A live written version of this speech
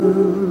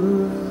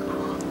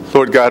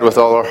Lord God, with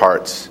all our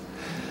hearts,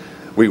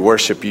 we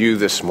worship you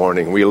this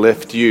morning. We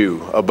lift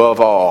you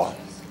above all.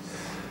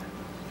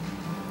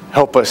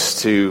 Help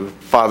us to,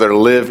 Father,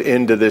 live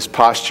into this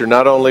posture,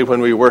 not only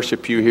when we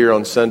worship you here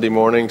on Sunday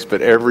mornings,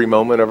 but every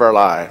moment of our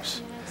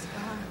lives,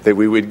 that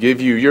we would give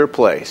you your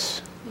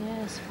place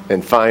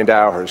and find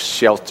ours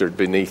sheltered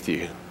beneath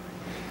you.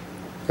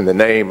 In the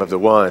name of the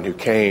one who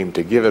came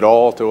to give it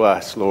all to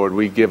us, Lord,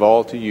 we give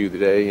all to you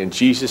today. In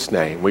Jesus'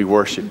 name, we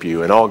worship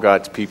you. And all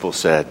God's people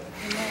said,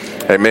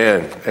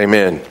 Amen.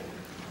 Amen.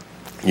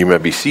 You may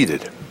be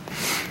seated.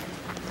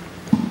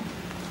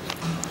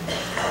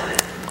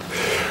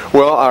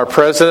 Well, our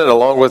president,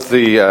 along with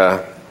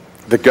the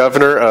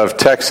governor of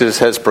Texas,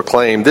 has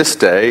proclaimed this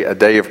day a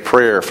day of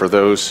prayer for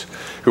those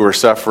who are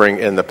suffering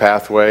in the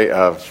pathway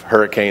of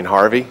Hurricane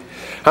Harvey.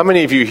 How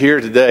many of you here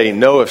today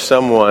know of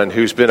someone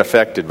who's been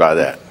affected by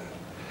that?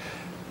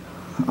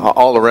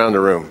 All around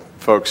the room,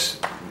 folks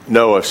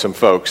know of some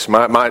folks.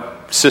 My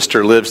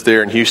sister lives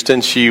there in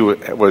Houston. She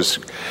was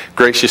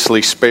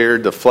graciously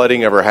spared the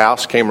flooding of her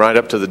house, came right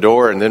up to the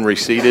door and then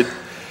receded.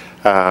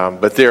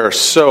 But there are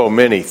so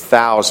many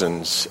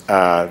thousands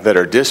that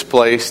are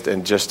displaced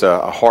in just a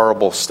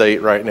horrible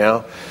state right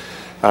now.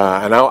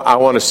 And I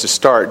want us to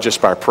start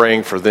just by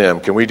praying for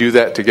them. Can we do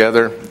that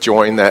together?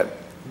 Join that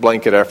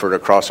blanket effort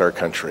across our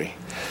country.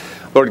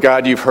 Lord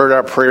God, you've heard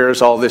our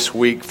prayers all this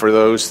week for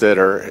those that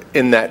are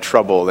in that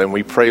trouble. And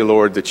we pray,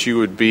 Lord, that you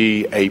would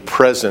be a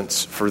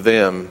presence for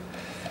them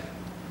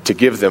to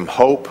give them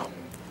hope,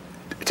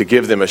 to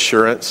give them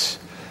assurance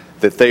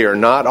that they are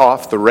not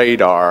off the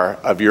radar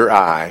of your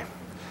eye,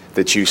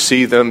 that you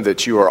see them,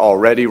 that you are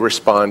already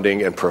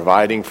responding and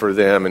providing for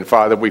them. And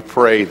Father, we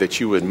pray that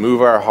you would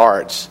move our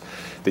hearts,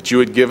 that you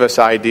would give us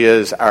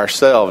ideas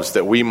ourselves,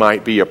 that we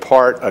might be a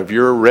part of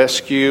your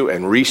rescue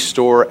and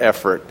restore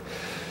effort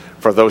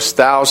for those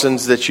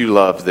thousands that you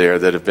love there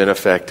that have been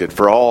affected.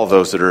 For all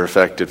those that are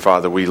affected,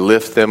 Father, we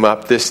lift them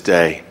up this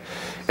day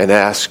and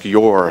ask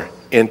your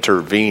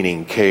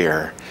intervening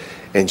care.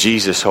 In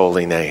Jesus'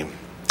 holy name,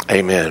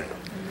 amen.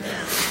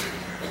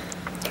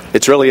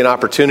 It's really an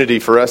opportunity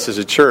for us as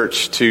a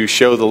church to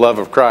show the love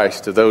of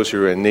Christ to those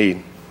who are in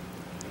need.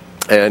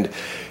 And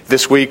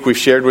this week we've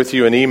shared with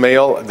you an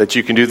email that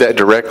you can do that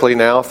directly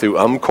now through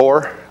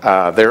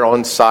UMCOR. They're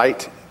on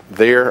site.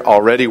 They're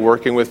already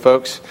working with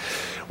folks.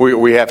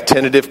 We have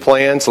tentative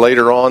plans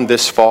later on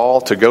this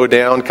fall to go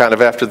down kind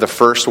of after the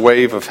first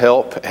wave of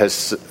help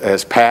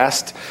has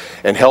passed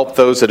and help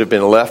those that have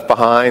been left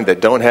behind,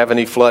 that don't have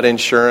any flood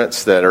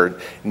insurance, that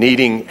are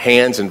needing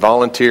hands and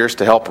volunteers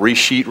to help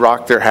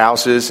re-sheetrock their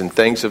houses and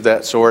things of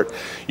that sort.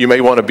 You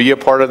may want to be a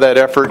part of that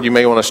effort. You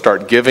may want to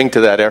start giving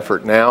to that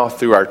effort now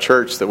through our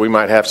church, that we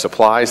might have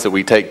supplies that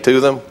we take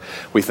to them.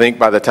 We think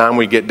by the time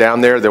we get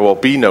down there will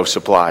be no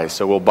supplies.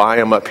 So we'll buy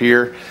them up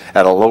here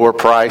at a lower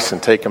price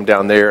and take them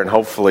down there and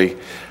hopefully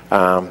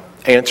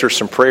answer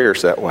some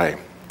prayers that way.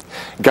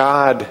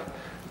 God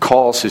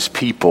calls his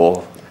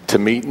people to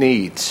meet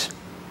needs.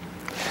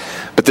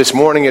 But this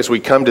morning as we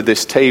come to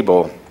this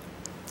table,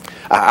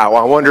 I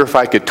wonder if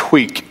I could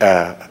tweak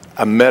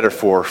a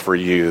metaphor for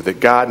you, that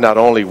God not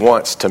only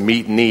wants to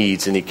meet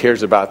needs and he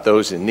cares about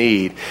those in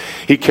need,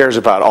 he cares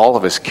about all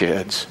of his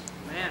kids.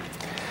 Amen.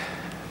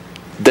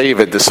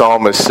 David, the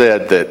psalmist,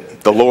 said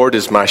that the Lord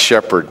is my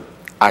shepherd,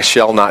 I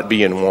shall not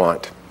be in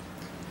want.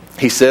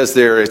 He says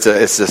there it's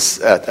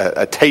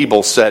a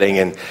table setting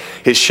and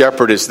his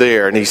shepherd is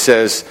there and he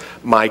says,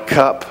 my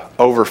cup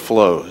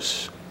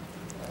overflows.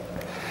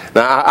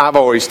 Now, I've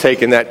always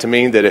taken that to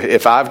mean that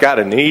if I've got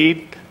a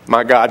need,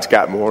 my God's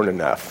got more than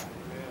enough.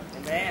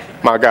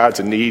 My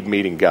God's a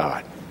need-meeting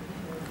God.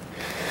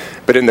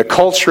 But in the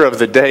culture of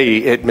the day,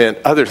 it meant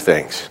other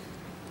things.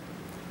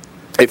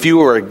 If you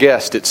were a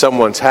guest at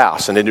someone's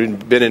house and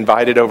had been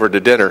invited over to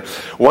dinner,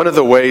 one of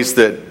the ways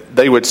that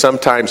they would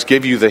sometimes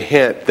give you the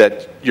hint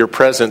that your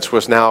presence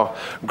was now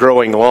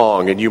growing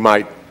long and you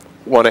might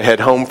want to head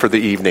home for the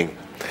evening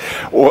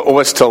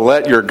was to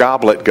let your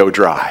goblet go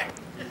dry.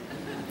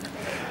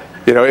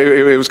 You know,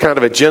 it was kind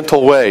of a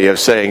gentle way of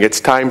saying it's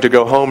time to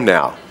go home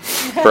now,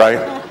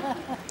 right?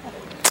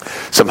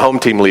 Some home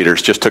team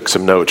leaders just took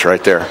some notes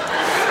right there.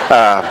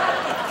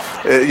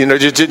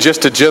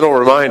 Just a gentle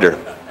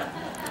reminder.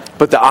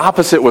 But the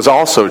opposite was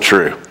also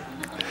true.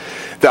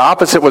 The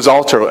opposite was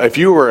also, if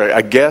you were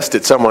a guest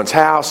at someone's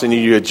house and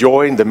you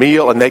joined the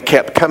meal and they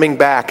kept coming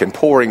back and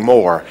pouring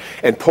more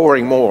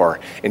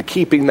and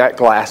keeping that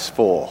glass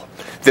full,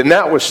 then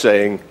that was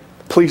saying,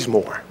 please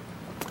more.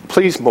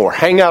 Please more.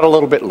 Hang out a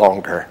little bit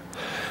longer.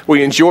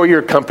 We enjoy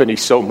your company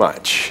so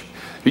much.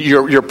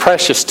 You're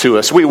precious to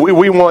us. We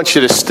want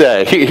you to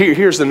stay.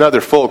 Here's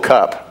another full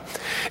cup.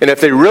 And if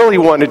they really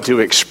wanted to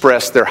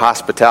express their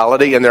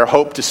hospitality and their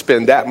hope to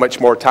spend that much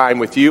more time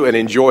with you and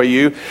enjoy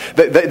you,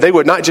 they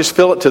would not just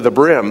fill it to the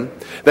brim.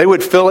 They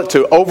would fill it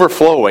to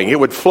overflowing. It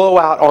would flow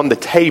out on the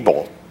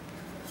table.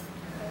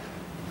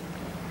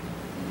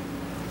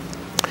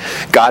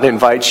 God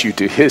invites you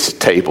to his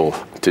table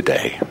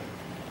today.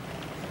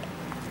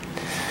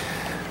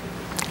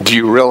 Do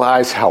you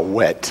realize how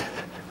wet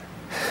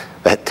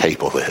that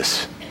table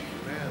is?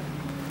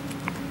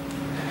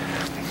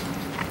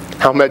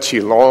 how much he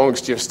longs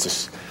just to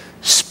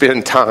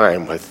spend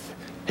time with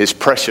his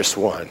precious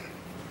one.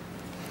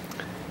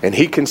 And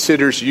he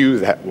considers you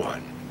that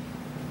one.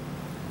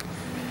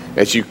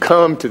 As you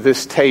come to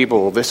this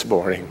table this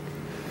morning,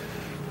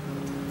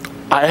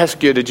 I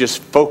ask you to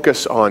just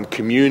focus on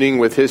communing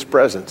with his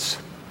presence.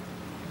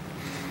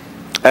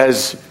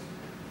 As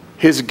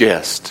his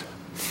guest,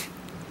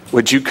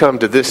 would you come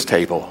to this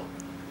table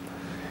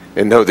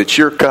and know that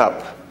your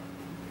cup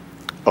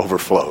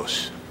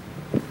overflows?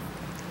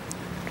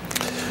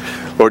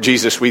 Lord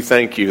Jesus, we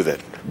thank you that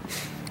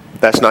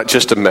that's not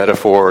just a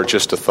metaphor or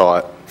just a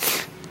thought.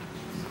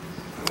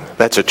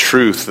 That's a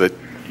truth that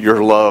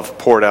your love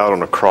poured out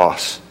on a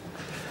cross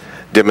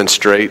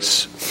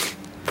demonstrates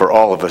for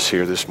all of us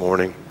here this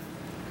morning.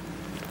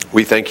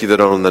 We thank you that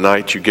on the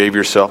night you gave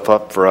yourself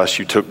up for us,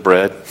 you took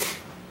bread,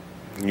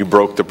 you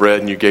broke the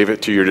bread and you gave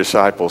it to your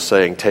disciples,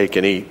 saying, "Take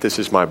and eat. This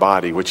is my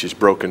body, which is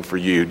broken for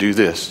you. Do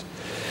this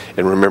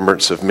in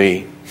remembrance of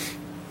me."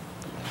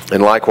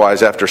 And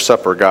likewise, after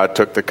supper, God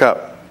took the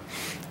cup.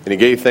 And he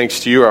gave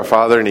thanks to you, our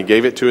Father, and he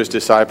gave it to his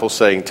disciples,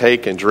 saying,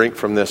 "Take and drink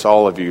from this,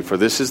 all of you, for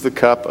this is the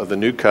cup of the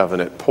new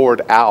covenant,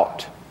 poured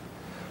out,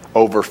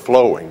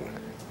 overflowing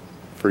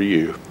for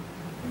you."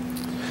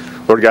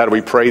 Lord God,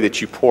 we pray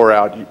that you pour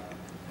out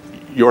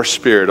your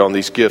Spirit on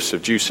these gifts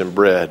of juice and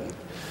bread.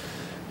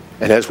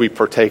 And as we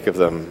partake of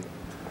them,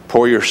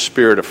 pour your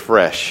Spirit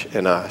afresh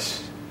in us,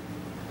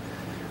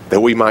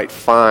 that we might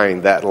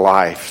find that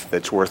life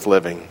that's worth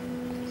living.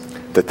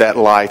 That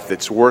life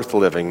that's worth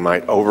living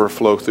might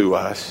overflow through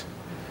us.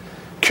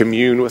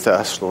 Commune with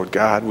us, Lord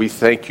God. We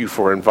thank you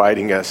for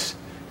inviting us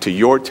to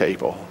your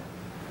table.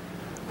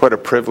 What a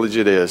privilege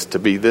it is to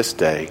be this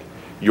day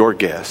your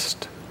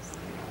guest.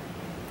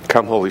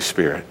 Come, Holy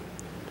Spirit.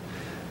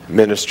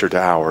 Minister to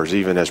ours,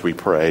 even as we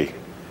pray,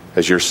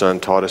 as your Son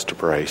taught us to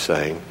pray,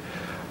 saying,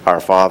 "Our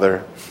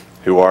Father,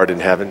 who art in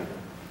heaven,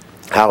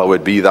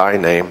 hallowed be thy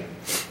name.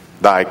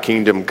 Thy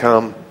kingdom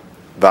come,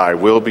 thy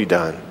will be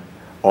done,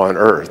 on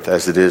earth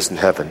as it is in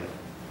heaven."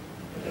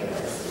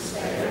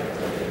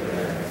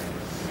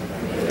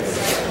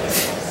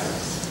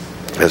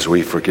 As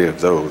we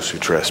forgive those who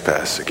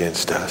trespass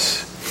against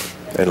us.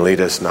 And lead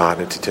us not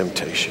into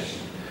temptation,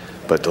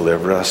 but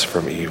deliver us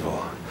from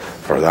evil.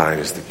 For thine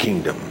is the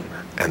kingdom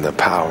and the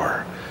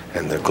power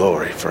and the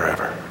glory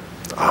forever.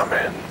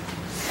 Amen.